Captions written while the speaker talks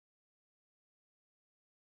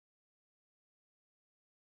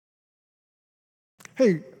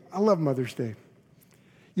Hey, I love Mother's Day.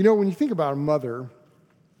 You know, when you think about a mother,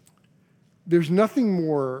 there's nothing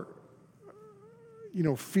more,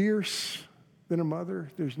 fierce than a mother.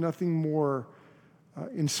 There's nothing more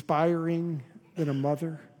inspiring than a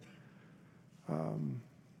mother.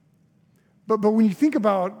 But when you think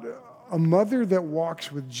about a mother that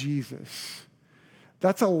walks with Jesus,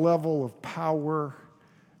 that's a level of power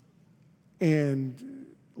and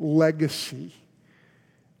legacy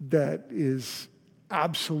that is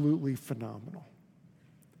absolutely phenomenal.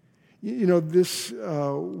 You know, this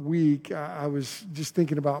week I was just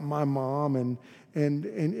thinking about my mom,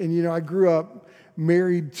 and I grew up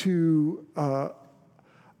married to a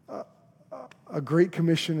Great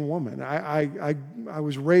Commission woman. I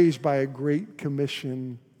was raised by a Great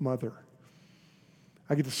Commission mother.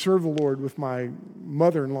 I get to serve the Lord with my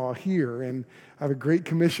mother-in-law here, and I have a Great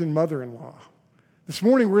Commission mother-in-law. This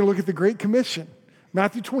morning we're going to look at the Great Commission,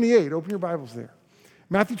 Matthew 28. Open your Bibles there.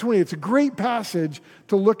 Matthew 28. It's a great passage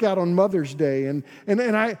to look at on Mother's Day. And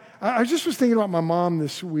I just was thinking about my mom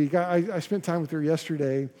this week. I spent time with her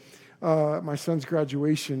yesterday, my son's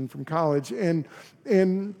graduation from college. And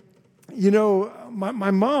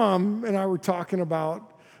my mom and I were talking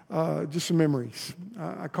about just some memories.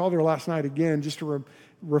 I called her last night again just to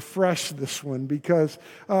refresh this one, because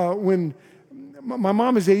when my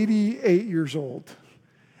mom is 88 years old.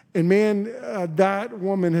 And man, that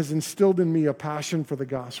woman has instilled in me a passion for the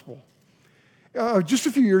gospel. Just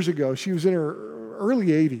a few years ago, she was in her early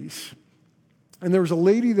 80s. And there was a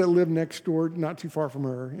lady that lived next door, not too far from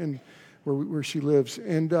her, and where she lives.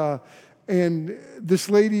 And this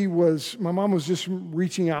lady my mom was just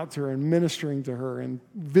reaching out to her and ministering to her and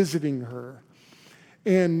visiting her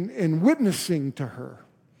and witnessing to her.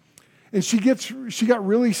 And she got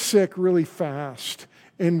really sick really fast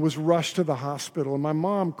and was rushed to the hospital. And my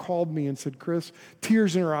mom called me and said, Chris,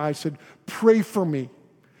 tears in her eyes, said, pray for me.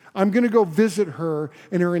 I'm going to go visit her,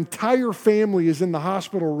 and her entire family is in the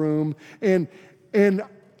hospital room, and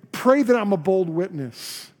pray that I'm a bold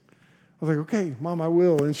witness. I was like, okay, Mom, I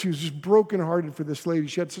will. And she was just brokenhearted for this lady.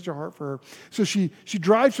 She had such a heart for her. So she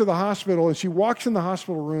drives to the hospital, and she walks in the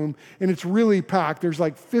hospital room, and it's really packed. There's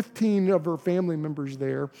like 15 of her family members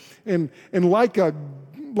there. And like a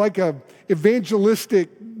evangelistic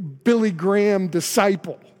Billy Graham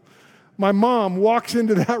disciple, my mom walks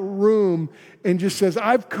into that room and just says,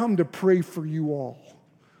 I've come to pray for you all.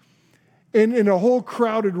 And in a whole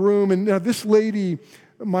crowded room, and now this lady,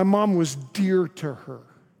 my mom was dear to her.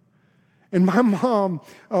 And my mom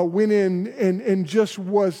went in and just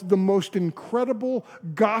was the most incredible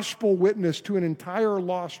gospel witness to an entire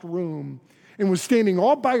lost room, and was standing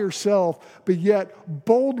all by herself, but yet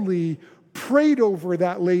boldly prayed over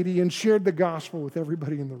that lady and shared the gospel with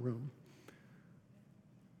everybody in the room.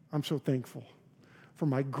 I'm so thankful for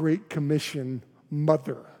my Great Commission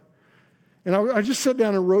mother. And I just sat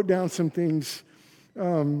down and wrote down some things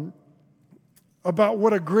about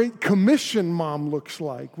what a Great Commission mom looks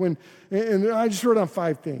like. And I just wrote down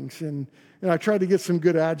 5 things, and I tried to get some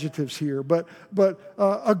good adjectives here. But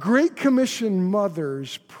a Great Commission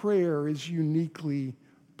mother's prayer is uniquely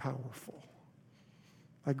powerful.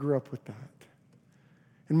 I grew up with that.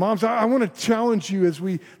 And moms, I want to challenge you as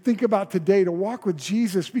we think about today to walk with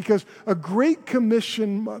Jesus, because a Great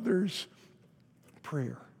Commission mother's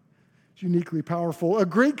prayer is uniquely powerful. A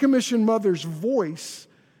Great Commission mother's voice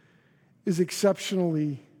is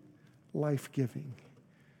exceptionally life-giving.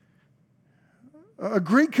 A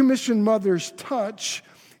Great Commission mother's touch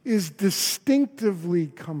is distinctively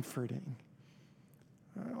comforting.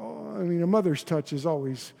 I mean, a mother's touch is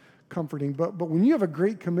always comforting, but when you have a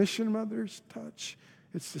Great Commission mother's touch,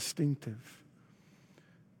 it's distinctive.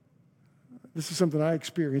 This is something I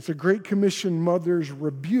experienced. A Great Commission mother's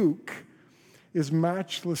rebuke is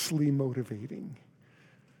matchlessly motivating.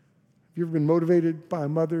 Have you ever been motivated by a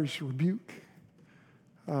mother's rebuke?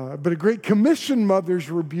 But a Great Commission mother's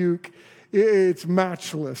rebuke, it's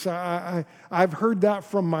matchless. I've heard that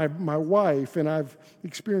from my wife, and I've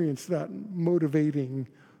experienced that motivating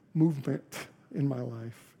movement in my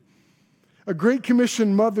life. A Great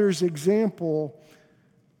Commission mother's example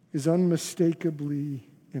is unmistakably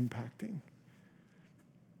impacting.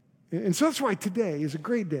 And so that's why today is a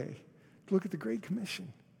great day to look at the Great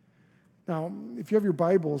Commission. Now, if you have your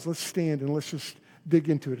Bibles, let's stand and let's just dig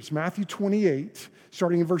into it. It's Matthew 28,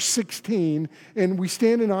 starting in verse 16, and we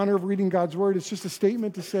stand in honor of reading God's word. It's just a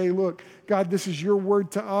statement to say, look, God, this is your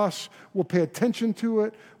word to us. We'll pay attention to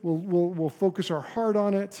it. We'll focus our heart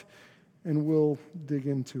on it, and we'll dig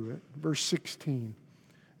into it. Verse 16,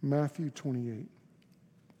 Matthew 28.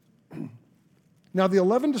 Now the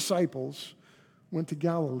 11 disciples went to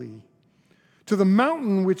Galilee, to the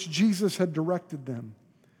mountain which Jesus had directed them.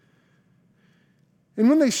 And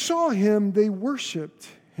when they saw him, they worshiped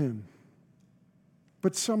him,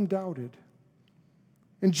 but some doubted.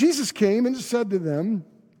 And Jesus came and said to them,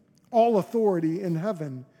 all authority in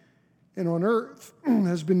heaven and on earth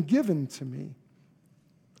has been given to me.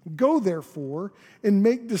 Go, therefore, and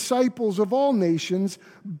make disciples of all nations,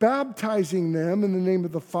 baptizing them in the name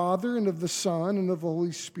of the Father and of the Son and of the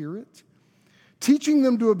Holy Spirit, teaching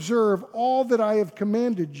them to observe all that I have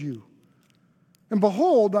commanded you. And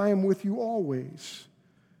behold, I am with you always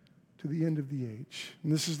to the end of the age.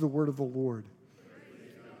 And this is the word of the Lord.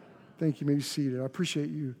 Thank you. You may be seated. I appreciate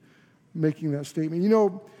you making that statement. A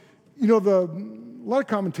lot of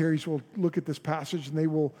commentaries will look at this passage and they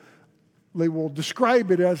will describe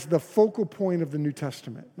it as the focal point of the New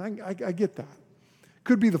Testament. And I get that.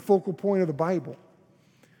 Could be the focal point of the Bible.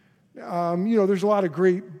 There's a lot of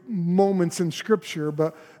great moments in Scripture,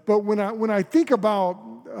 but when I think about,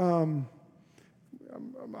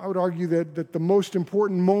 I would argue that the most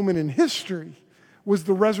important moment in history was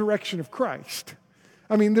the resurrection of Christ.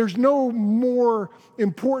 I mean, there's no more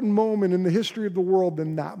important moment in the history of the world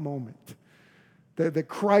than that moment. That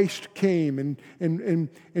Christ came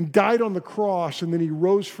and died on the cross, and then he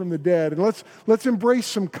rose from the dead. And let's embrace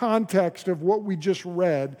some context of what we just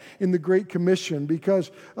read in the Great Commission,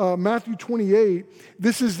 because Matthew 28,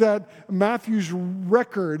 this is Matthew's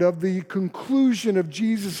record of the conclusion of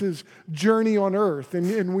Jesus' journey on earth.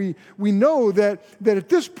 And we know that at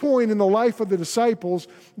this point in the life of the disciples,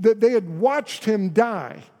 that they had watched him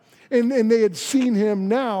die, and they had seen him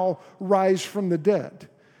now rise from the dead.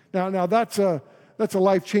 Now that's a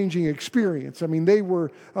life-changing experience. I mean, they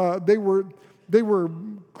were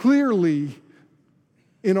clearly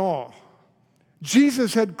in awe.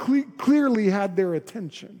 Jesus had clearly had their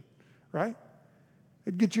attention, right?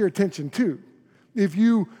 It'd get your attention too. If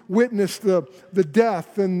you witnessed the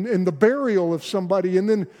death and the burial of somebody, and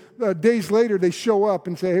then days later they show up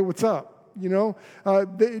and say, hey, what's up?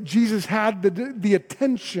 Jesus had the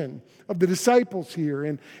attention of the disciples here.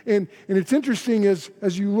 And it's interesting as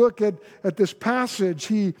you look at this passage,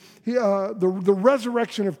 the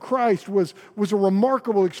resurrection of Christ was a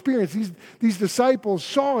remarkable experience. These disciples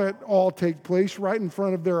saw it all take place right in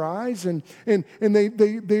front of their eyes, and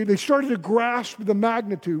they started to grasp the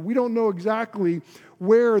magnitude. We don't know exactly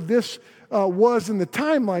where this was in the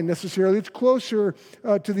timeline necessarily. It's closer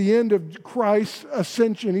to the end of Christ's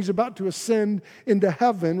ascension. He's about to ascend into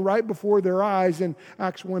heaven right before their eyes, and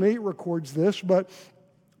Acts 1:8 records this. But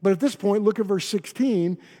at this point, look at verse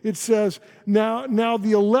 16. It says, Now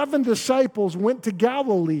the 11 disciples went to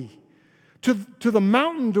Galilee, to the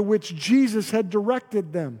mountain to which Jesus had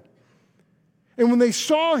directed them. And when they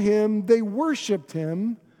saw him, they worshiped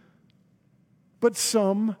him, but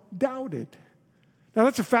some doubted. Now,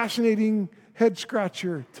 that's a fascinating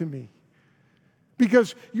head-scratcher to me.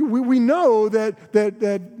 Because we know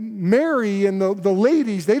that Mary and the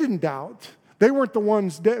ladies, they didn't doubt. They weren't the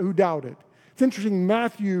ones who doubted. It's interesting,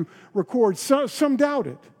 Matthew records some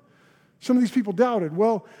doubted. Some of these people doubted.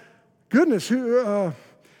 Well, goodness,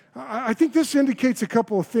 I think this indicates a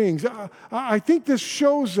couple of things. I think this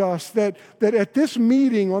shows us that at this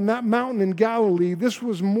meeting on that mountain in Galilee, this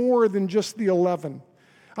was more than just the 11.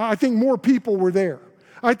 I think more people were there.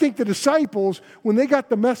 I think the disciples, when they got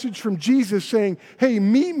the message from Jesus saying, hey,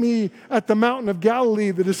 meet me at the mountain of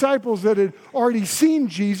Galilee, the disciples that had already seen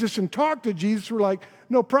Jesus and talked to Jesus were like,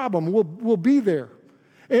 no problem, we'll be there.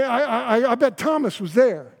 And I bet Thomas was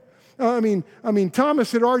there. I mean,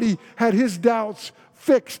 Thomas had already had his doubts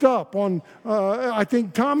fixed up on, I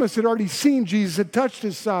think Thomas had already seen Jesus, had touched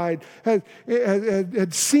his side,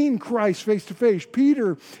 had seen Christ face to face.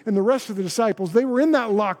 Peter and the rest of the disciples, they were in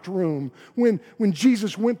that locked room when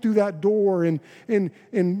Jesus went through that door,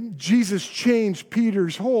 and Jesus changed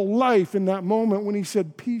Peter's whole life in that moment when he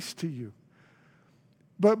said, peace to you.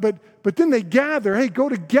 But then they gather, hey, go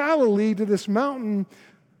to Galilee, to this mountain,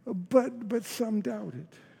 but some doubted.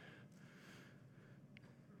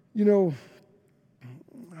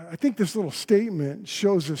 I think this little statement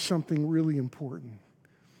shows us something really important.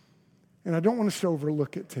 And I don't want us to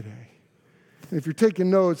overlook it today. And if you're taking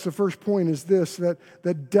notes, the first point is this,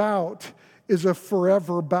 that doubt is a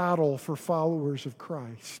forever battle for followers of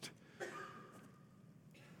Christ.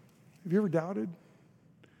 Have you ever doubted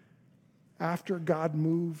after God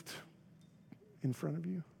moved in front of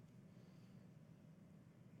you?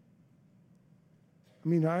 I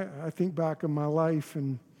mean, I think back on my life,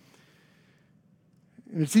 and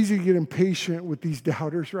it's easy to get impatient with these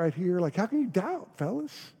doubters right here. Like, how can you doubt,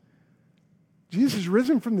 fellas? Jesus is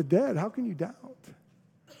risen from the dead. How can you doubt?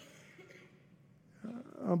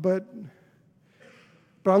 But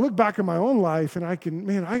But I look back at my own life and I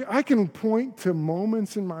can point to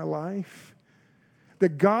moments in my life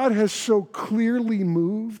that God has so clearly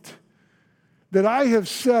moved that I have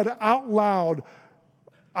said out loud,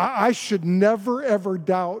 I should never, ever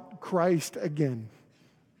doubt Christ again.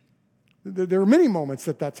 There are many moments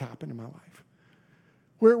that's happened in my life.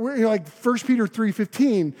 Where like 1 Peter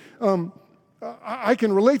 3:15, I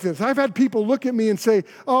can relate to this. I've had people look at me and say,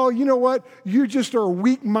 oh, you know what? You just are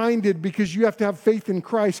weak-minded because you have to have faith in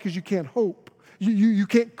Christ because you can't hope. You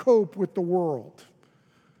can't cope with the world.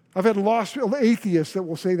 I've had lost atheists that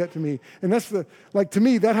will say that to me. And to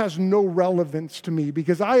me, that has no relevance to me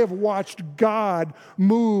because I have watched God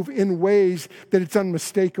move in ways that it's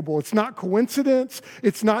unmistakable. It's not coincidence.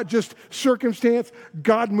 It's not just circumstance.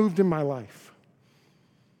 God moved in my life.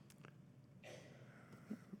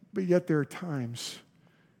 But yet there are times,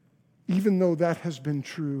 even though that has been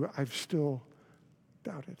true, I've still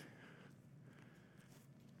doubted.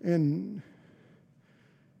 And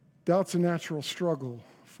doubt's a natural struggle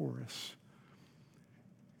for us.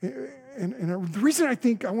 And the reason I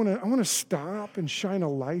think I want to stop and shine a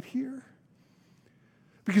light here,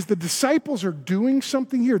 because the disciples are doing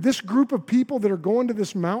something here. This group of people that are going to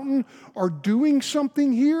this mountain are doing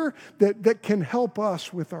something here that can help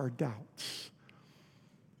us with our doubts.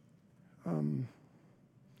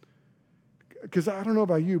 Because I don't know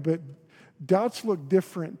about you, but doubts look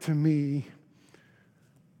different to me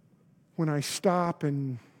when I stop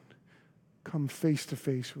and come face to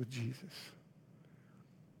face with Jesus.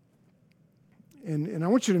 And I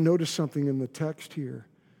want you to notice something in the text here.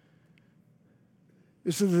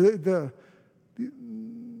 This is the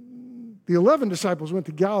 11 disciples went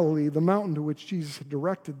to Galilee, the mountain to which Jesus had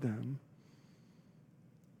directed them.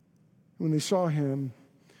 When they saw him,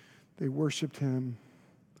 they worshiped him.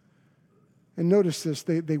 And notice this,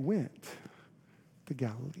 they went to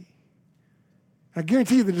Galilee. I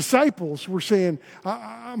guarantee you the disciples were saying,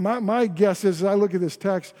 my guess is, as I look at this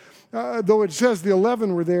text, though it says the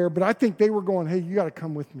 11 were there, but I think they were going, hey, you got to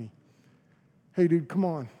come with me. Hey, dude, come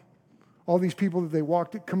on. All these people that they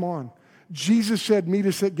walked, come on. Jesus said, meet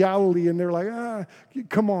us at Galilee, and they're like,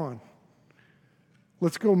 come on.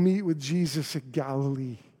 Let's go meet with Jesus at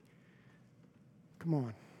Galilee. Come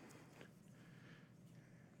on.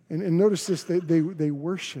 And notice this, they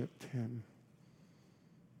worshiped him.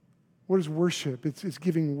 What is worship? It's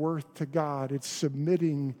giving worth to God. It's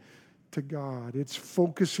submitting to God. It's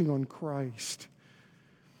focusing on Christ.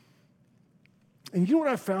 And you know what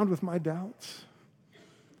I found with my doubts?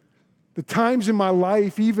 The times in my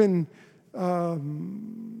life, even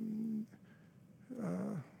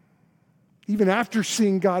after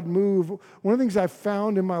seeing God move, one of the things I've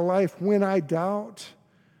found in my life when I doubt,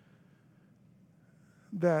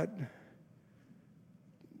 that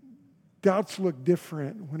doubts look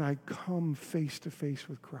different when I come face to face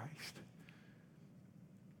with Christ.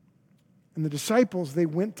 And the disciples, they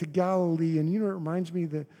went to Galilee, and you know, it reminds me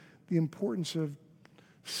the importance of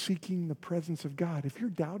seeking the presence of God. If you're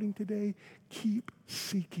doubting today, keep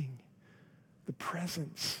seeking the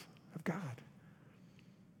presence of God.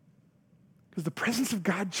 Because the presence of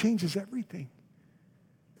God changes everything.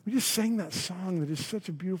 We just sang that song that is such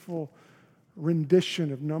a beautiful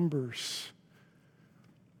rendition of Numbers.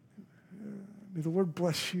 May the Lord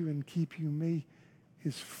bless you and keep you. May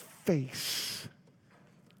his face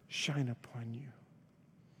shine upon you.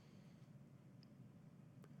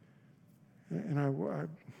 And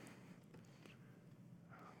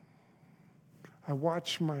I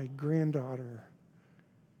watched my granddaughter.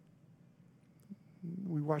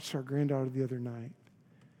 We watched our granddaughter the other night.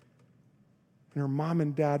 And her mom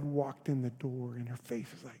and dad walked in the door, and her face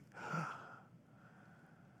was like,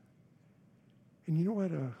 and you know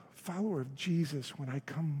what? A follower of Jesus, when I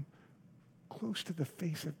come close to the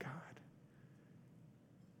face of God,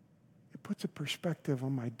 it puts a perspective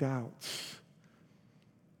on my doubts.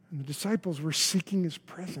 And the disciples were seeking his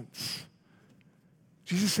presence.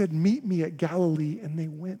 Jesus said, meet me at Galilee, and they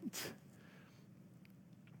went.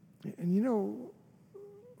 And you know,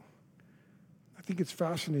 I think it's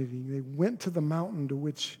fascinating. They went to the mountain to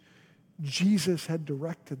which Jesus had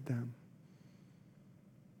directed them.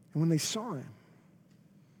 And when they saw him,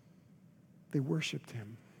 they worshiped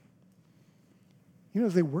him. You know,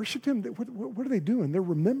 as they worshiped him, what are they doing? They're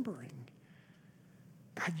remembering.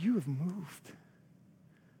 God, you have moved.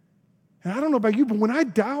 And I don't know about you, but when I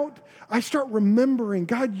doubt, I start remembering,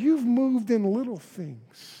 God, you've moved in little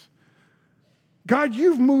things. God,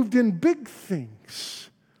 you've moved in big things.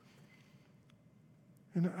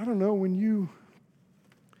 And I don't know, when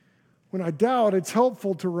I doubt, it's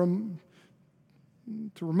helpful to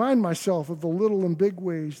remind myself of the little and big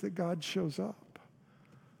ways that God shows up.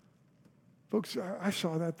 Folks, I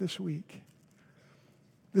saw that this week.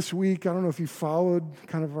 This week, I don't know if you followed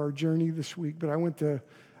kind of our journey this week, but I went to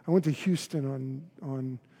Houston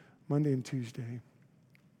on Monday and Tuesday.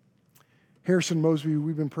 Harrison Mosby,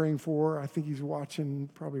 we've been praying for. I think he's watching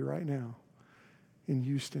probably right now in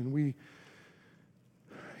Houston.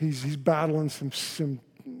 He's battling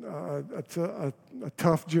a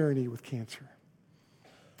tough journey with cancer.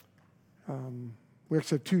 We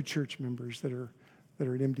actually have 2 church members that are at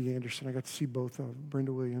MD Anderson. I got to see both of them,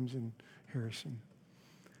 Brenda Williams and Harrison.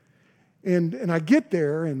 And I get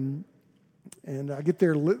there, and I get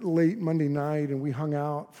there late Monday night, and we hung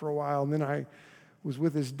out for a while, and then I was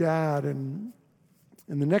with his dad, and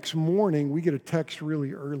the next morning we get a text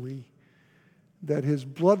really early that his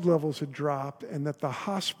blood levels had dropped and that the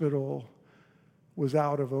hospital was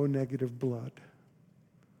out of O-negative blood.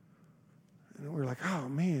 And we were like, oh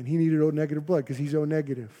man, he needed O-negative blood because he's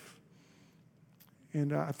O-negative.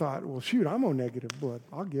 And I thought, well, shoot, I'm O-negative blood.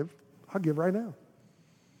 I'll give right now.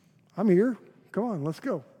 I'm here. Come on, let's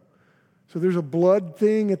go. So there's a blood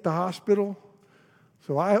thing at the hospital.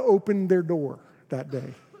 So I opened their door that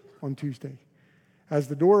day on Tuesday. As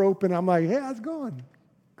the door opened, I'm like, hey, how's it going?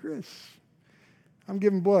 Chris, I'm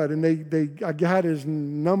giving blood. And I got his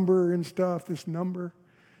number and stuff, this number.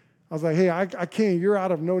 I was like, hey, I can't. You're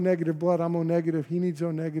out of no negative blood. I'm O-negative. He needs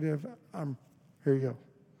O-negative. Here you go.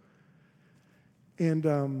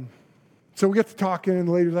 And so we got to talking, and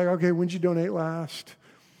the lady's like, okay, when'd you donate last?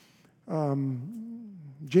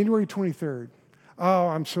 January 23rd. Oh,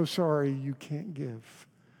 I'm so sorry you can't give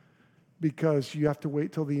because you have to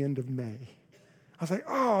wait till the end of May. I was like,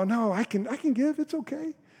 oh, no, I can give. It's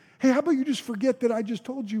okay. Hey, how about you just forget that I just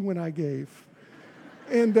told you when I gave?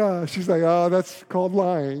 And she's like, oh, that's called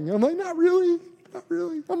lying. I'm like, not really.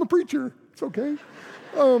 I'm a preacher. It's okay.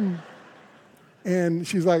 And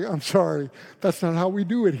she's like, I'm sorry. That's not how we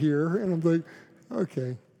do it here. And I'm like,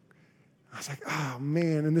 okay. I was like, oh,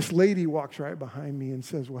 man. And this lady walks right behind me and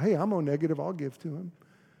says, well, hey, I'm O-negative. I'll give to him.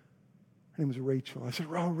 Her name was Rachel. I said,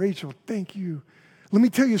 oh, Rachel, thank you. Let me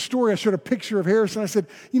tell you a story. I showed a picture of Harrison. I said,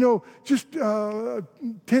 just 10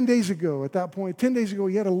 days ago at that point, 10 days ago,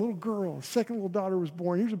 he had a little girl. A second little daughter was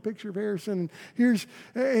born. Here's a picture of Harrison.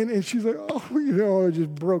 And she's like, oh, it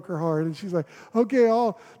just broke her heart. And she's like,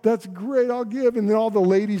 okay, that's great. I'll give. And then all the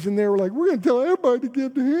ladies in there were like, we're going to tell everybody to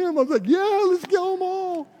give to him. I was like, yeah, let's get them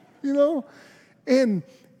all,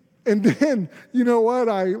 And then, you know what?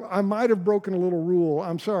 I might have broken a little rule.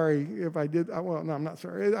 I'm sorry if I did. Well, no, I'm not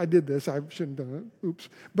sorry. I did this. I shouldn't have done it. Oops.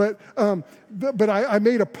 But I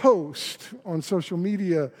made a post on social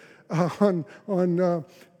media on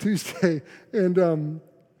Tuesday, and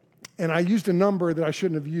I used a number that I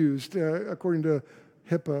shouldn't have used according to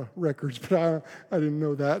HIPAA records, but I didn't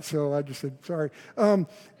know that, so I just said sorry. And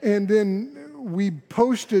then we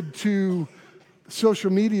posted to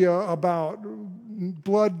social media about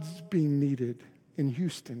blood being needed in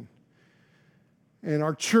Houston. And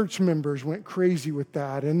our church members went crazy with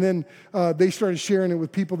that. And then they started sharing it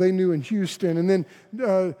with people they knew in Houston. And then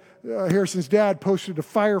Harrison's dad posted to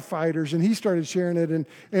firefighters, and he started sharing it.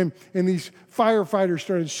 And these firefighters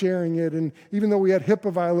started sharing it. And even though we had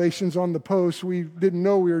HIPAA violations on the post, we didn't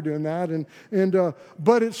know we were doing that.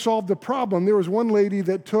 But it solved the problem. There was one lady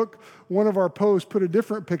that took one of our posts, put a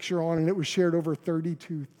different picture on, and it was shared over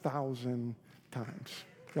 32,000 times.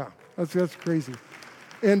 Yeah, that's crazy.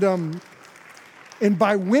 And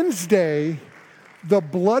by Wednesday, the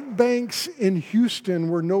blood banks in Houston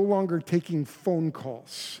were no longer taking phone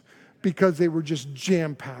calls because they were just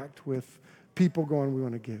jam-packed with people going, we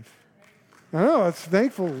want to give. I know, it's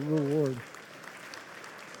thankful to the Lord.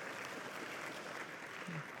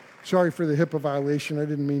 Sorry for the HIPAA violation. I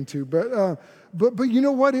didn't mean to. But you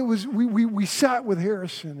know what? It was we sat with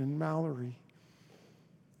Harrison and Mallory.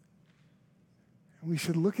 And we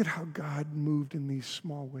said, look at how God moved in these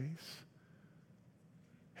small ways.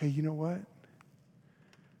 Hey, you know what?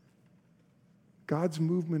 God's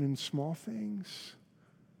movement in small things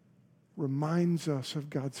reminds us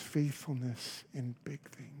of God's faithfulness in big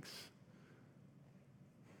things.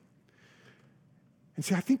 And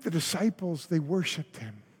see, I think the disciples, they worshiped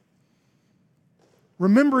him,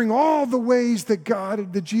 remembering all the ways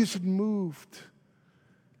that Jesus had moved.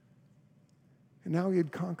 And now he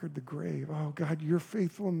had conquered the grave. Oh, God, you're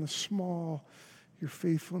faithful in the small. You're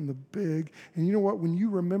faithful in the big. And you know what? When you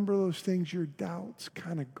remember those things, your doubts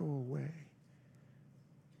kind of go away.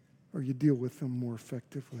 Or you deal with them more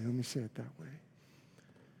effectively. Let me say it that way.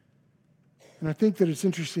 And I think that it's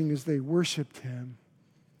interesting as they worshiped him,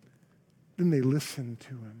 then they listened to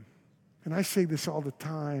him. And I say this all the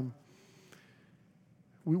time.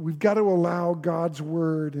 We've got to allow God's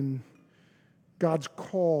word and God's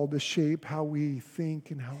call to shape how we think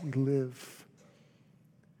and how we live.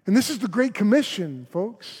 And this is the Great Commission,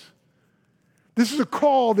 folks. This is a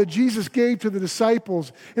call that Jesus gave to the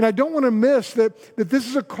disciples. And I don't want to miss that this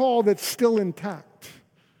is a call that's still intact.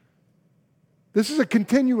 This is a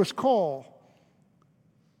continuous call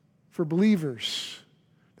for believers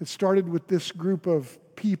that started with this group of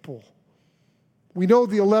people. We know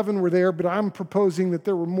the 11 were there, but I'm proposing that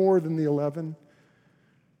there were more than the 11.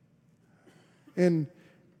 And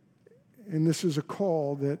this is a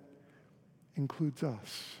call that includes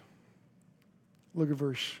us. Look at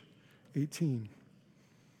verse 18.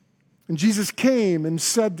 And Jesus came and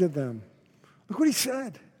said to them, look what he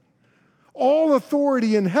said. All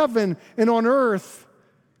authority in heaven and on earth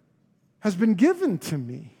has been given to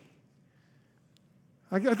me.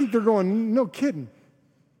 I think they're going, no kidding.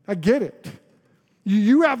 I get it.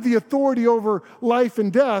 You have the authority over life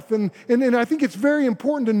and death. And I think it's very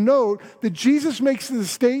important to note that Jesus makes the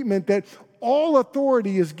statement that all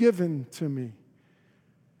authority is given to me.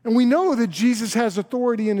 And we know that Jesus has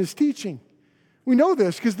authority in his teaching. We know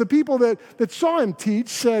this because the people that saw him teach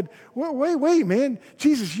said, wait, man,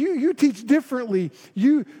 Jesus, you teach differently.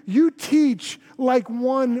 You teach like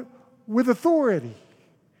one with authority.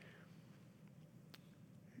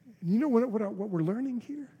 And you know what we're learning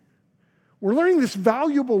here? We're learning this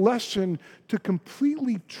valuable lesson to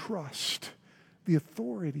completely trust the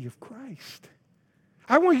authority of Christ.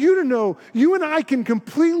 I want you to know you and I can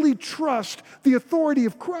completely trust the authority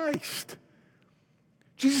of Christ.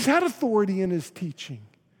 Jesus had authority in his teaching.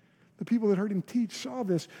 The people that heard him teach saw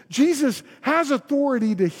this. Jesus has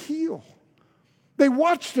authority to heal. They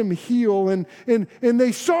watched him heal and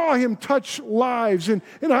they saw him touch lives. And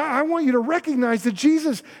I want you to recognize that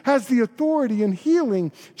Jesus has the authority in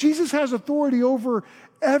healing. Jesus has authority over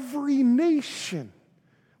every nation.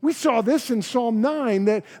 We saw this in Psalm 9,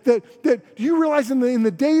 that you realize in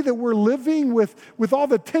the day that we're living with all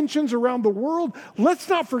the tensions around the world, let's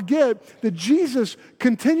not forget that Jesus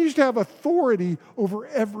continues to have authority over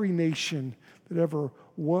every nation that ever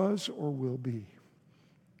was or will be.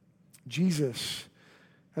 Jesus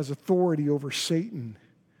has authority over Satan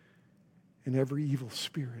and every evil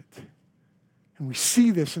spirit. And we see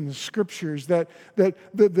this in the scriptures that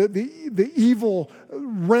the evil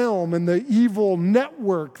realm and the evil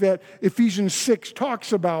network that Ephesians 6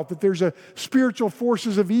 talks about, that there's a spiritual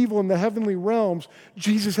forces of evil in the heavenly realms,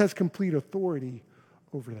 Jesus has complete authority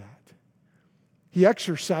over that. He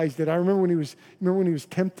exercised it. I remember when he was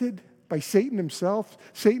tempted by Satan himself.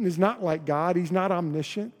 Satan is not like God. He's not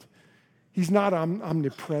omniscient. He's not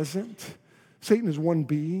omnipresent. Satan is one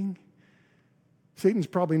being. Satan's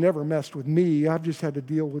probably never messed with me. I've just had to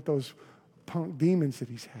deal with those punk demons that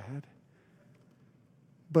he's had.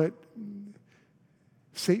 But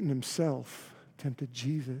Satan himself tempted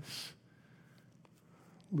Jesus.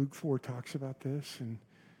 Luke 4 talks about this. And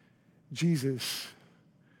Jesus,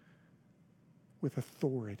 with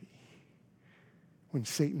authority, when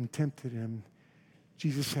Satan tempted him,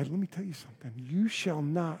 Jesus said, let me tell you something. You shall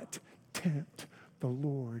not tempt the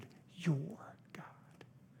Lord your God.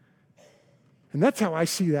 And that's how I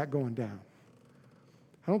see that going down.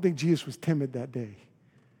 I don't think Jesus was timid that day.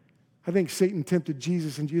 I think Satan tempted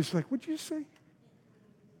Jesus and Jesus was like, what'd you say?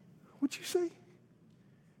 What'd you say?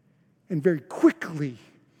 And very quickly,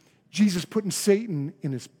 Jesus putting Satan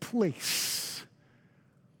in his place.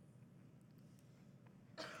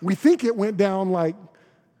 We think it went down like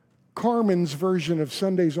Carmen's version of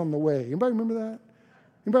Sundays on the Way. Anybody remember that?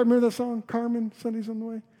 Anybody remember that song, Carmen, Sundays on the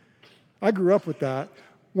Way? I grew up with that.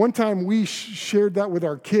 One time we shared that with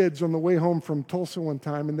our kids on the way home from Tulsa one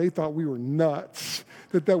time, and they thought we were nuts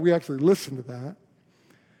that we actually listened to that.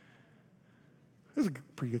 It was a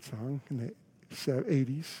pretty good song in the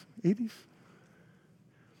 80s.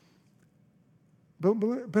 But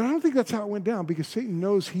I don't think that's how it went down, because Satan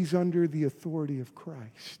knows he's under the authority of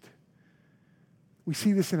Christ. We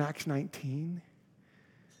see this in Acts 19.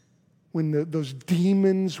 When those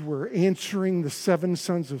demons were answering the 7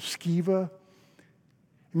 sons of Sceva.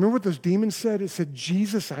 Remember what those demons said? It said,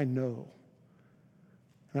 Jesus, I know.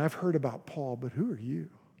 And I've heard about Paul, but who are you?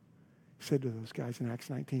 He said to those guys in Acts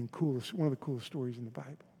 19, one of the coolest stories in the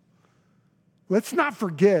Bible. Let's not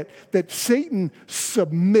forget that Satan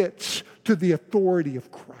submits to the authority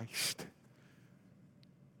of Christ.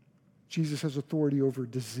 Jesus has authority over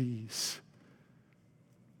disease.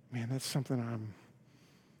 Man, that's something I'm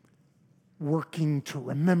working to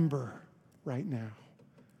remember right now.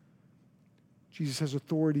 Jesus has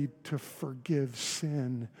authority to forgive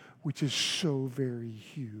sin, which is so very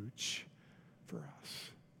huge for us.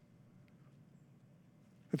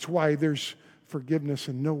 That's why there's forgiveness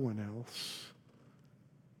in no one else.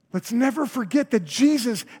 Let's never forget that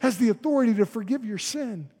Jesus has the authority to forgive your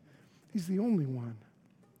sin. He's the only one.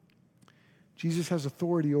 Jesus has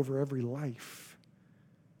authority over every life.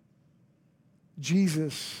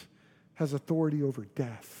 Jesus has authority over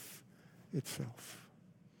death itself.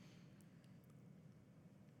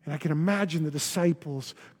 And I can imagine the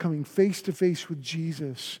disciples coming face to face with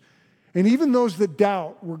Jesus. And even those that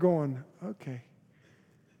doubt were going, okay.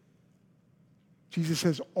 Jesus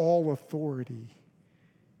has all authority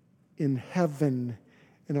in heaven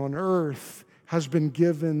and on earth has been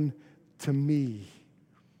given to me.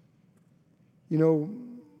 You know,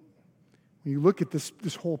 when you look at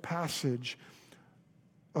this whole passage,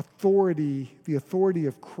 the authority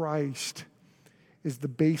of Christ is the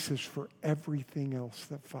basis for everything else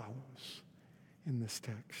that follows in this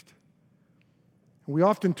text. And we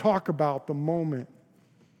often talk about the moment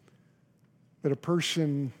that a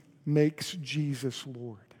person makes Jesus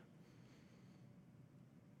Lord.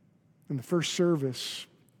 In the first service,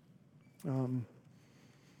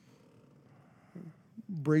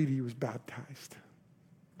 Brady was baptized.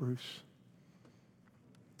 Bruce.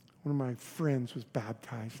 One of my friends was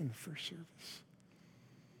baptized in the first service.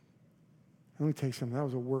 Let me tell you something, that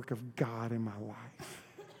was a work of God in my life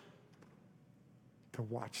to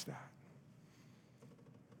watch that.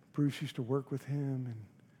 Bruce used to work with him,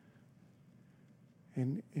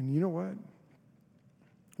 and you know what?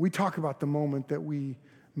 We talk about the moment that we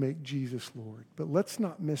make Jesus Lord, but let's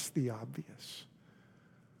not miss the obvious.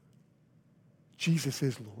 Jesus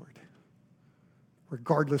is Lord,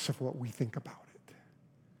 regardless of what we think about it.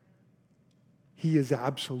 He is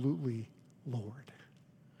absolutely Lord.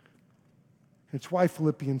 It's why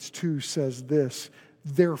Philippians 2 says this,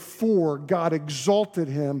 therefore God exalted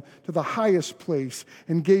him to the highest place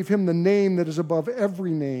and gave him the name that is above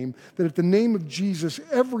every name, that at the name of Jesus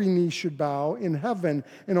every knee should bow in heaven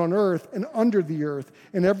and on earth and under the earth,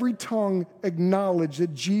 and every tongue acknowledge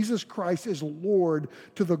that Jesus Christ is Lord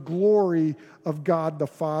to the glory of God the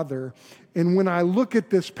Father. And when I look at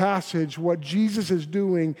this passage, what Jesus is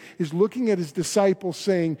doing is looking at his disciples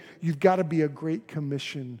saying, you've got to be a Great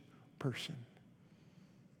Commission person.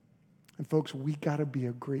 And folks, we got to be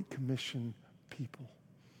a Great Commission people.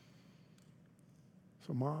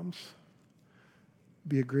 So moms,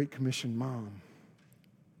 be a Great Commission mom.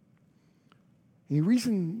 And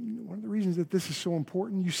one of the reasons that this is so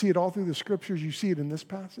important, you see it all through the scriptures, you see it in this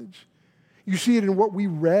passage. You see it in what we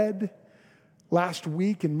read last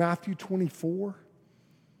week in Matthew 24.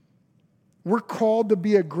 We're called to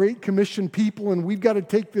be a Great Commission people, and we've got to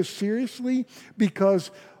take this seriously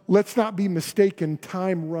because let's not be mistaken,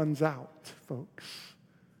 time runs out, folks.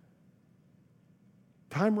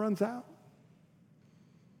 Time runs out.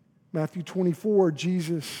 Matthew 24,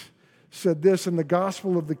 Jesus said this, and the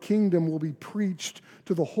gospel of the kingdom will be preached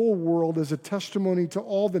to the whole world as a testimony to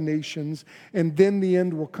all the nations, and then the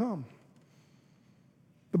end will come.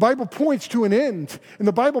 The Bible points to an end, and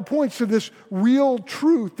the Bible points to this real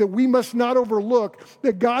truth that we must not overlook,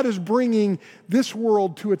 that God is bringing this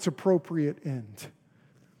world to its appropriate end.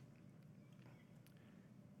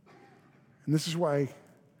 And this is why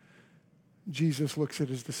Jesus looks at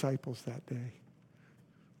his disciples that day.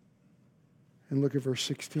 And look at verse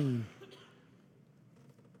 16.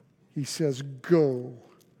 He says, go,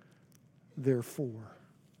 therefore.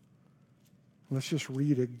 Let's just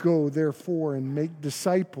read it. Go, therefore, and make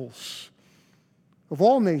disciples of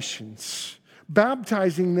all nations,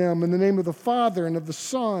 baptizing them in the name of the Father and of the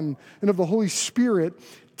Son and of the Holy Spirit,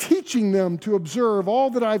 teaching them to observe all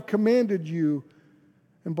that I've commanded you.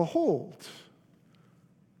 And behold,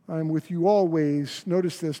 I am with you always,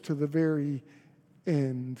 notice this, to the very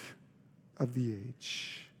end of the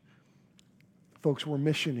age. Folks, we're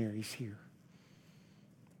missionaries here.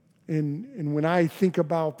 And when I think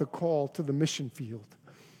about the call to the mission field,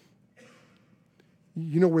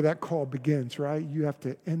 you know where that call begins, right? You have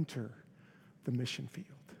to enter the mission field.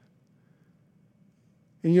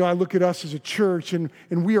 And I look at us as a church, and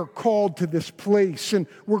we are called to this place, and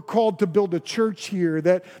we're called to build a church here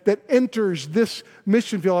that enters this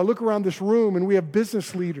mission field. I look around this room, and we have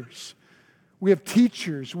business leaders. We have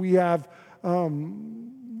teachers. We have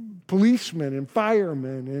policemen and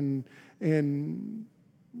firemen and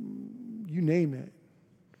you name it.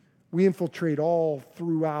 We infiltrate all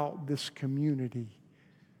throughout this community.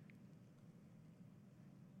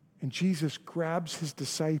 And Jesus grabs his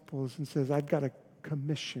disciples and says, I've got a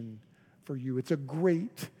commission for you. It's a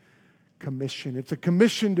great commission. It's a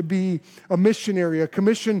commission to be a missionary, a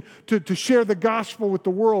commission to share the gospel with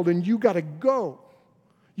the world, and you got to go.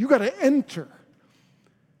 You got to enter.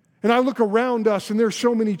 And I look around us, and there's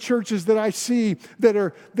so many churches that I see that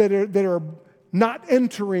are not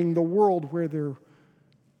entering the world where they're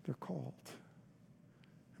They're called.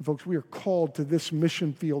 And folks, we are called to this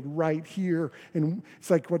mission field right here. And it's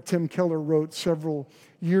like what Tim Keller wrote several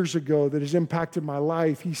years ago that has impacted my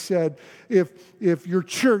life. He said, if your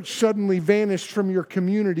church suddenly vanished from your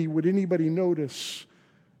community, would anybody notice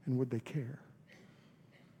and would they care?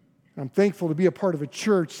 I'm thankful to be a part of a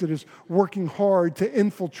church that is working hard to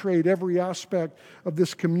infiltrate every aspect of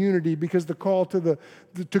this community, because the call to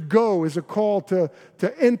go is a call to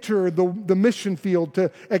enter the mission field, to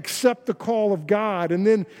accept the call of God. And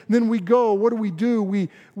then we go. What do?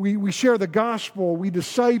 We share the gospel. We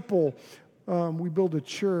disciple. We build a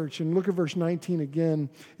church. And look at verse 19 again.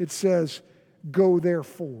 It says, go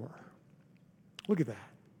therefore. Look at that.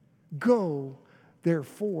 Go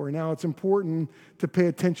therefore. Now, it's important to pay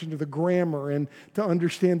attention to the grammar and to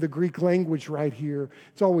understand the Greek language right here.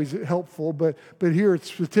 It's always helpful, but here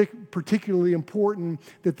it's particularly important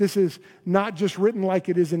that this is not just written like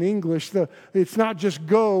it is in English. It's not just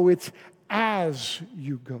go, it's as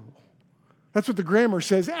you go. That's what the grammar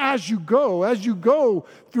says. As you go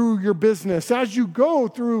through your business, as you go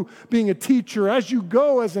through being a teacher, as you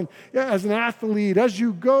go as an athlete, as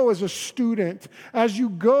you go as a student, as you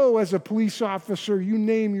go as a police officer, you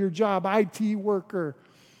name your job, IT worker,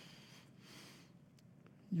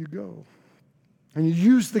 you go. And you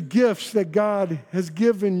use the gifts that God has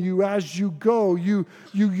given you as you go. You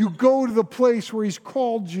go to the place where He's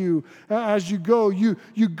called you as you go. You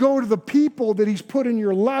go to the people that He's put in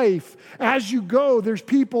your life. As you go, there's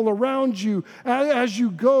people around you. As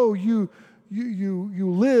you go, you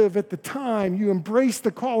live at the time. You embrace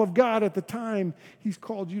the call of God at the time He's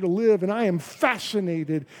called you to live. And I am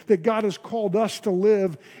fascinated that God has called us to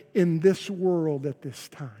live in this world at this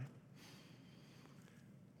time.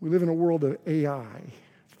 We live in a world of AI.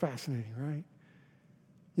 It's fascinating, right?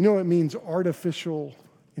 You know, it means artificial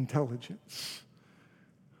intelligence.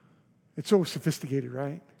 It's so sophisticated,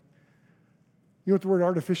 right? You know what the word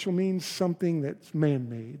artificial means? Something that's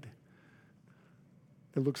man-made,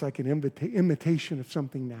 that looks like an imitation of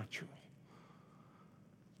something natural.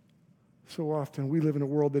 So often we live in a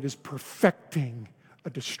world that is perfecting a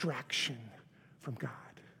distraction from God.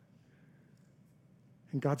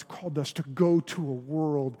 And God's called us to go to a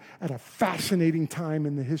world at a fascinating time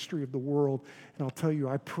in the history of the world. And I'll tell you,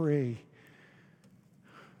 I pray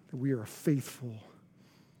that we are a faithful,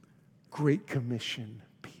 Great Commission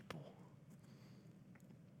people.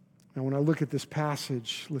 Now, when I look at this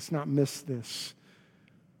passage, let's not miss this.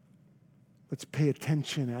 Let's pay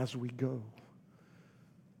attention as we go.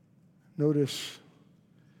 Notice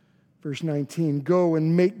verse 19, go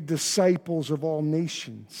and make disciples of all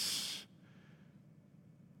nations.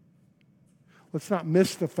 Let's not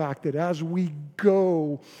miss the fact that as we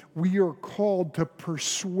go, we are called to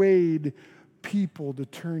persuade people to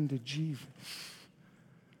turn to Jesus.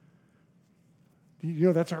 You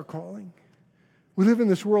know that's our calling. We live in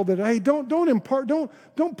this world that, hey,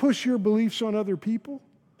 don't push your beliefs on other people.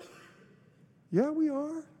 Yeah, we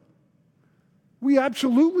are. We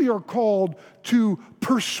absolutely are called to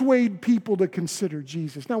persuade people to consider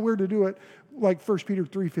Jesus. Now, we're to do it, like 1 Peter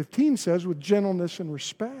 3:15 says, with gentleness and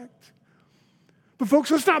respect. But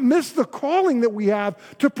folks, let's not miss the calling that we have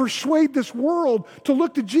to persuade this world to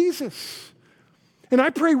look to Jesus. And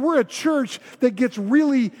I pray we're a church that gets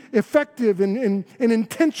really effective and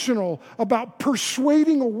intentional about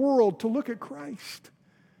persuading a world to look at Christ.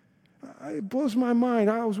 It blows my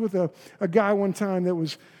mind. I was with a guy one time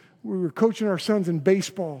we were coaching our sons in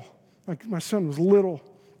baseball. Like my son was little.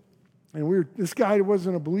 And this guy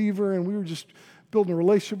wasn't a believer, and we were just building a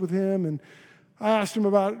relationship with him. And I asked him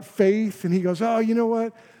about faith, and he goes, oh, you know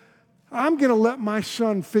what? I'm going to let my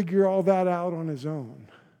son figure all that out on his own.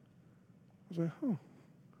 I was like,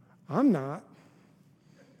 I'm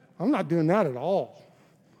not doing that at all.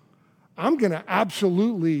 I'm going to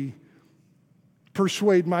absolutely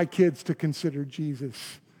persuade my kids to consider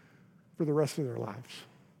Jesus for the rest of their lives.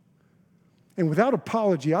 And without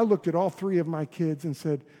apology, I looked at all three of my kids and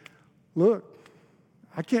said, look,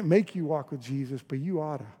 I can't make you walk with Jesus, but you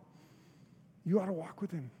ought to. You ought to walk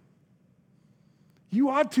with Him.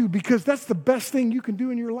 You ought to, because that's the best thing you can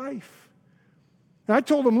do in your life. And I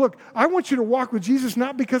told them, look, I want you to walk with Jesus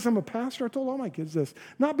not because I'm a pastor. I told all my kids this.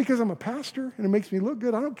 Not because I'm a pastor and it makes me look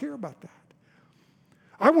good. I don't care about that.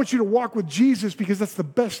 I want you to walk with Jesus because that's the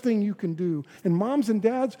best thing you can do. And moms and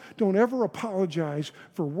dads, don't ever apologize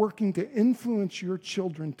for working to influence your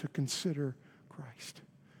children to consider Christ.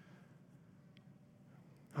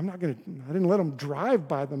 I didn't let them drive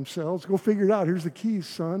by themselves. Go figure it out. Here's the keys,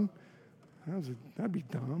 son. That'd be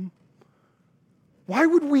dumb. Why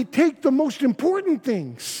would we take the most important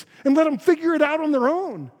things and let them figure it out on their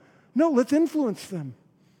own? No, let's influence them.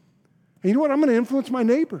 And you know what? I'm going to influence my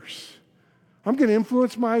neighbors. I'm going to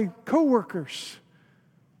influence my coworkers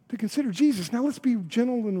to consider Jesus. Now let's be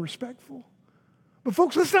gentle and respectful. But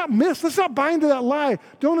folks, let's not buy into that lie.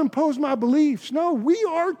 Don't impose my beliefs. No, we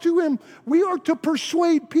are to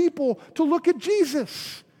persuade people to look at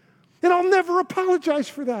Jesus. And I'll never apologize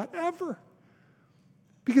for that, ever.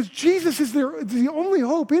 Because Jesus is the only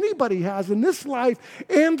hope anybody has in this life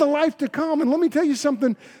and the life to come. And let me tell you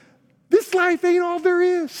something, this life ain't all there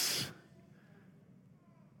is.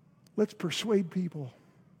 Let's persuade people.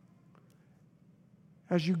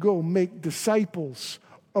 As you go, make disciples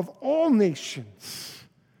of all nations.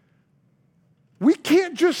 We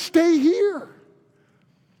can't just stay here.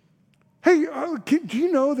 Hey, do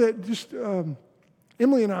you know that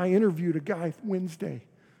Emily and I interviewed a guy Wednesday,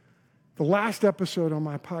 the last episode on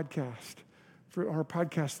my podcast, for our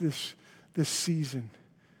podcast this season.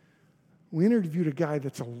 We interviewed a guy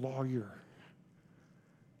that's a lawyer.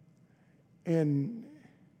 And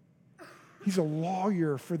he's a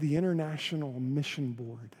lawyer for the International Mission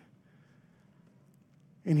Board.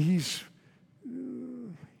 And he's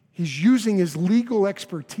using his legal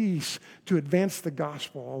expertise to advance the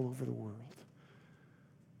gospel all over the world.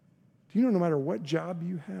 Do you know no matter what job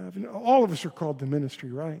you have, and all of us are called to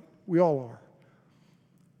ministry, right? We all are.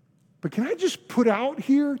 But can I just put out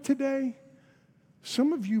here today,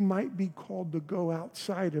 some of you might be called to go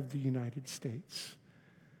outside of the United States.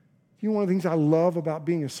 You know, one of the things I love about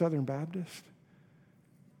being a Southern Baptist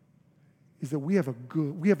is that we have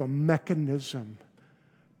a mechanism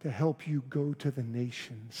to help you go to the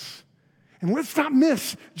nations. And let's not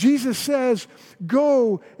miss, Jesus says,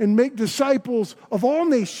 go and make disciples of all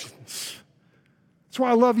nations. That's why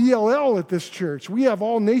I love ELL at this church. We have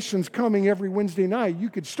all nations coming every Wednesday night. You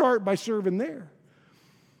could start by serving there.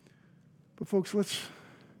 But folks, let's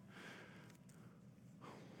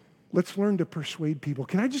learn to persuade people.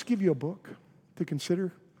 Can I just give you a book to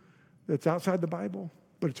consider that's outside the Bible?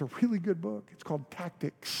 But it's a really good book. It's called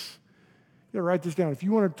Tactics. Yeah, write this down. If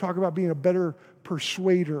you want to talk about being a better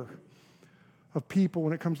persuader of people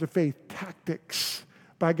when it comes to faith, Tactics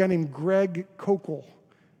by a guy named Greg Koukl,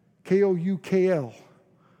 Koukl.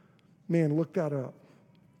 Man, look that up.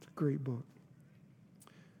 It's a great book.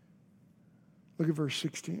 Look at verse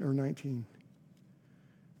 16 or 19.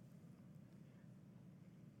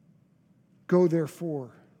 Go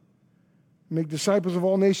therefore, make disciples of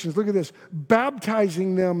all nations. Look at this.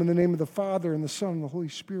 Baptizing them in the name of the Father and the Son and the Holy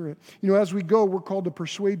Spirit. You know, as we go, we're called to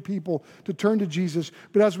persuade people to turn to Jesus.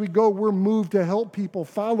 But as we go, we're moved to help people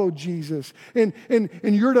follow Jesus. And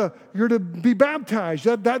you're to be baptized.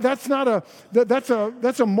 That's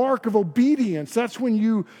a mark of obedience. That's when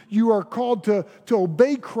you are called to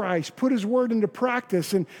obey Christ, put His word into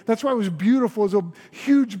practice. And that's why it was beautiful. It was a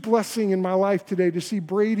huge blessing in my life today to see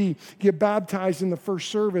Brady get baptized in the first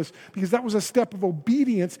service, because that was a step of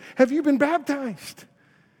obedience. Have you been baptized?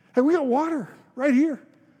 Hey, we got water right here.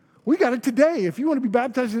 We got it today. If you want to be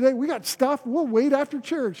baptized today, we got stuff. We'll wait after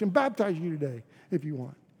church and baptize you today if you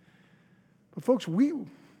want. But folks, we're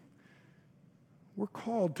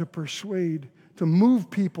called to persuade, to move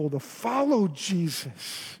people to follow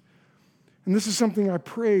Jesus. And this is something I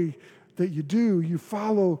pray that you do. You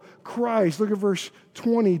follow Christ. Look at verse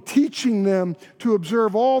 20. Teaching them to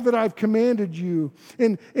observe all that I've commanded you.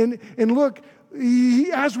 And look,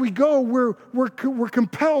 as we go, we're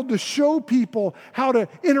compelled to show people how to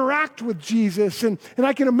interact with Jesus. And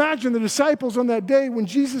I can imagine the disciples on that day when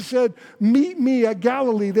Jesus said, meet me at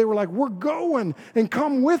Galilee. They were like, we're going, and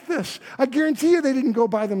come with us. I guarantee you they didn't go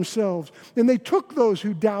by themselves. And they took those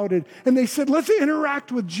who doubted and they said, let's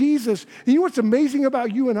interact with Jesus. And you know what's amazing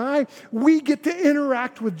about you and I? We get to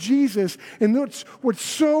interact with Jesus. And what's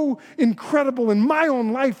so incredible in my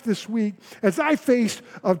own life this week, as I faced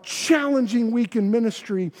a challenging week in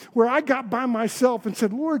ministry where I got by myself and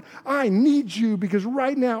said, Lord, I need you because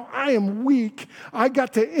right now I am weak. I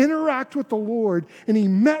got to interact with the Lord, and He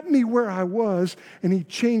met me where I was, and He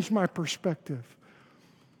changed my perspective.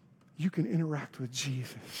 You can interact with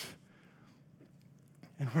Jesus.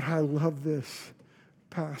 And what I love this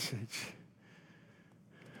passage.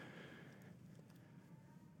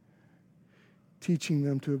 Teaching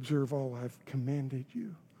them to observe all I've commanded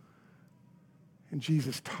you. And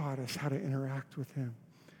Jesus taught us how to interact with Him.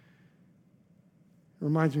 It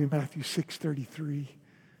reminds me of Matthew 6:33.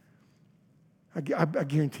 I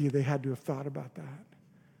guarantee you they had to have thought about that.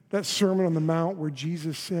 That Sermon on the Mount where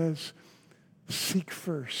Jesus says, seek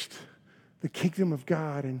first the kingdom of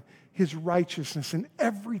God and His righteousness, and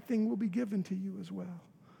everything will be given to you as well.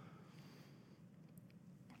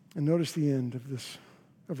 And notice the end of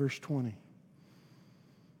verse 20.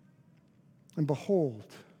 And behold,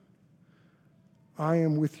 I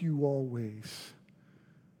am with you always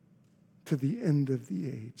to the end of the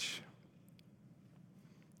age.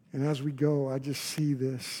 And as we go, I just see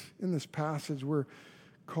this. In this passage, we're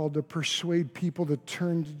called to persuade people to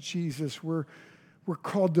turn to Jesus. We're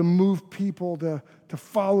called to move people to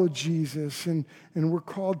follow Jesus. And we're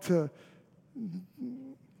called to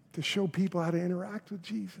show people how to interact with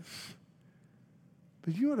Jesus.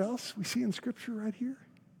 But you know what else we see in Scripture right here?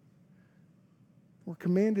 We're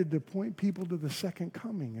commanded to point people to the second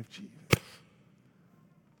coming of Jesus.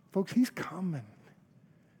 Folks, he's coming.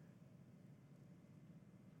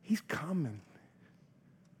 He's coming.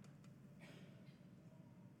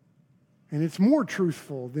 And it's more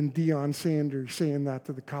truthful than Deion Sanders saying that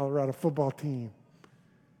to the Colorado football team.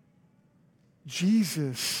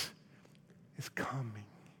 Jesus is coming.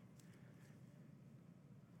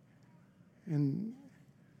 And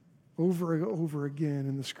over and over again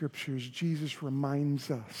in the Scriptures, Jesus reminds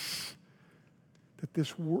us that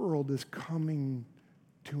this world is coming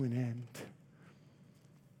to an end.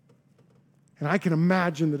 And I can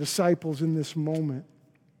imagine the disciples in this moment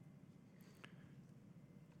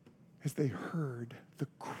as they heard the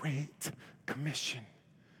Great Commission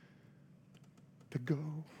to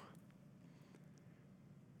go.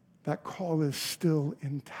 That call is still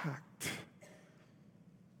intact.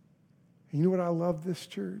 And you know what I love this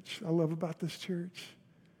church? I love about this church?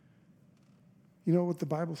 You know what the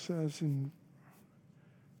Bible says in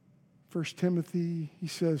 1 Timothy? He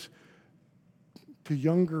says, to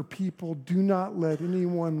younger people, do not let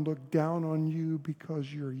anyone look down on you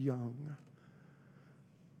because you're young.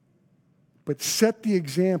 But set the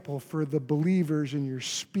example for the believers in your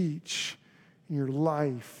speech, in your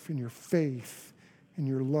life, in your faith, in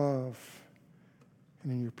your love,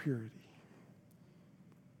 and in your purity.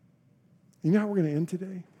 You know how we're going to end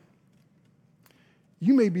today?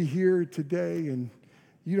 You may be here today and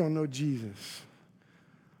you don't know Jesus.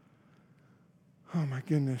 Oh my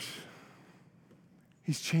goodness.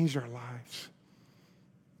 He's changed our lives.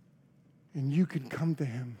 And you can come to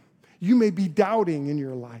him. You may be doubting in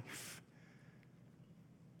your life.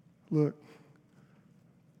 Look,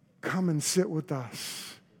 come and sit with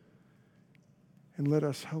us and let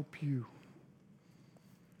us help you.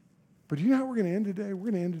 But you know how we're going to end today?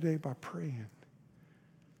 We're going to end today by praying.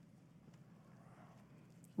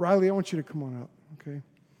 Riley, I want you to come on up, okay?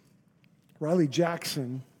 Riley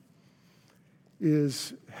Jackson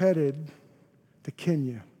is headed to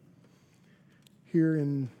Kenya here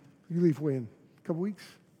in, you leave when? A couple weeks?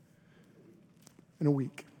 In a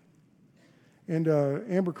week. And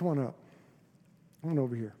Amber, come on up. Come on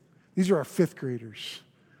over here. These are our fifth graders.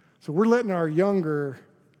 So we're letting our younger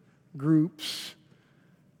groups,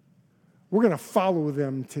 we're going to follow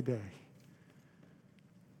them today.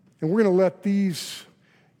 And we're going to let these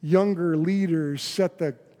younger leaders set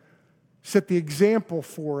the example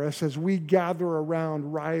for us as we gather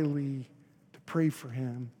around Riley to pray for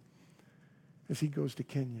him as he goes to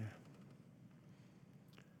Kenya.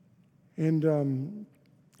 And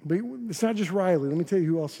but it's not just Riley. Let me tell you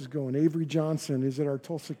who else is going. Avery Johnson is at our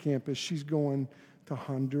Tulsa campus. She's going to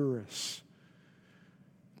Honduras.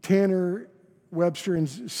 Tanner Webster and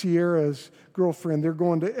Sierra's girlfriend, they're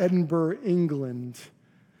going to Edinburgh, England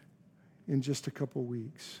in just a couple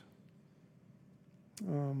weeks.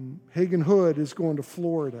 Hagen Hood is going to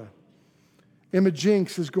Florida. Emma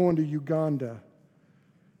Jinks is going to Uganda.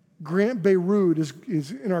 Grant Beirut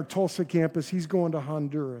is in our Tulsa campus. He's going to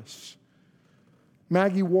Honduras.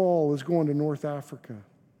 Maggie Wall is going to North Africa.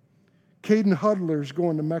 Caden Hudler is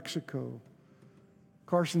going to Mexico.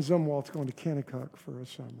 Carson Zumwalt's going to Kennecott for a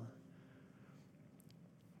summer.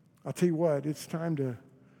 I'll tell you what, it's time to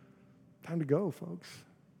go, folks.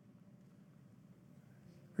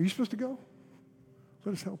 Are you supposed to go?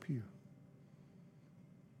 Let us help you.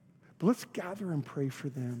 But let's gather and pray for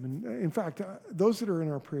them. And in fact, those that are in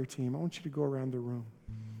our prayer team, I want you to go around the room.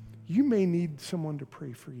 You may need someone to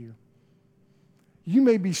pray for you. You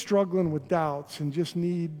may be struggling with doubts and just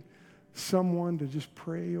need someone to just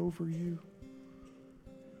pray over you.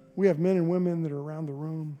 We have men and women that are around the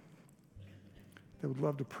room that would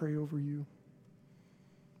love to pray over you.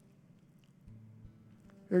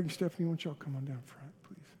 Eric and Stephanie, why don't y'all come on down front,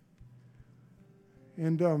 please?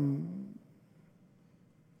 And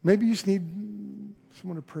maybe you just need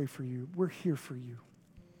someone to pray for you. We're here for you.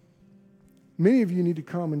 Many of you need to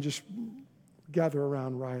come and just gather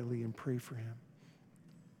around Riley and pray for him.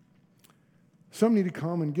 Some need to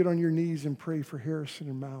come and get on your knees and pray for Harrison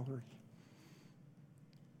and Mallory.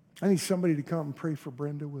 I need somebody to come and pray for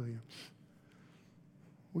Brenda Williams.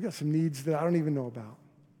 We got some needs that I don't even know about.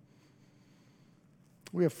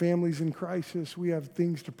 We have families in crisis. We have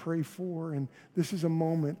things to pray for, and this is a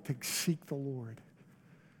moment to seek the Lord.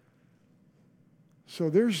 So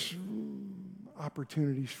there's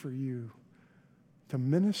opportunities for you to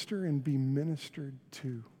minister and be ministered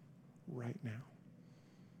to right now.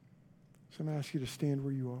 So I'm going to ask you to stand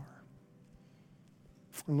where you are.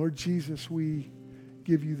 And Lord Jesus, we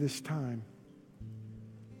give you this time.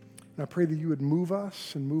 And I pray that you would move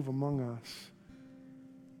us and move among us.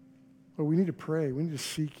 Lord, we need to pray. We need to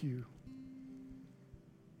seek you.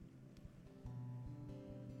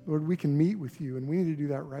 Lord, we can meet with you, and we need to do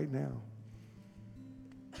that right now.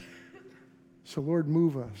 So, Lord,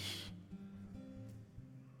 move us.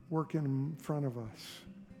 Work in front of us.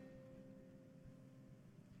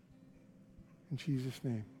 In Jesus'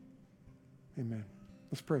 name, amen.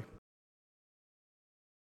 Let's pray.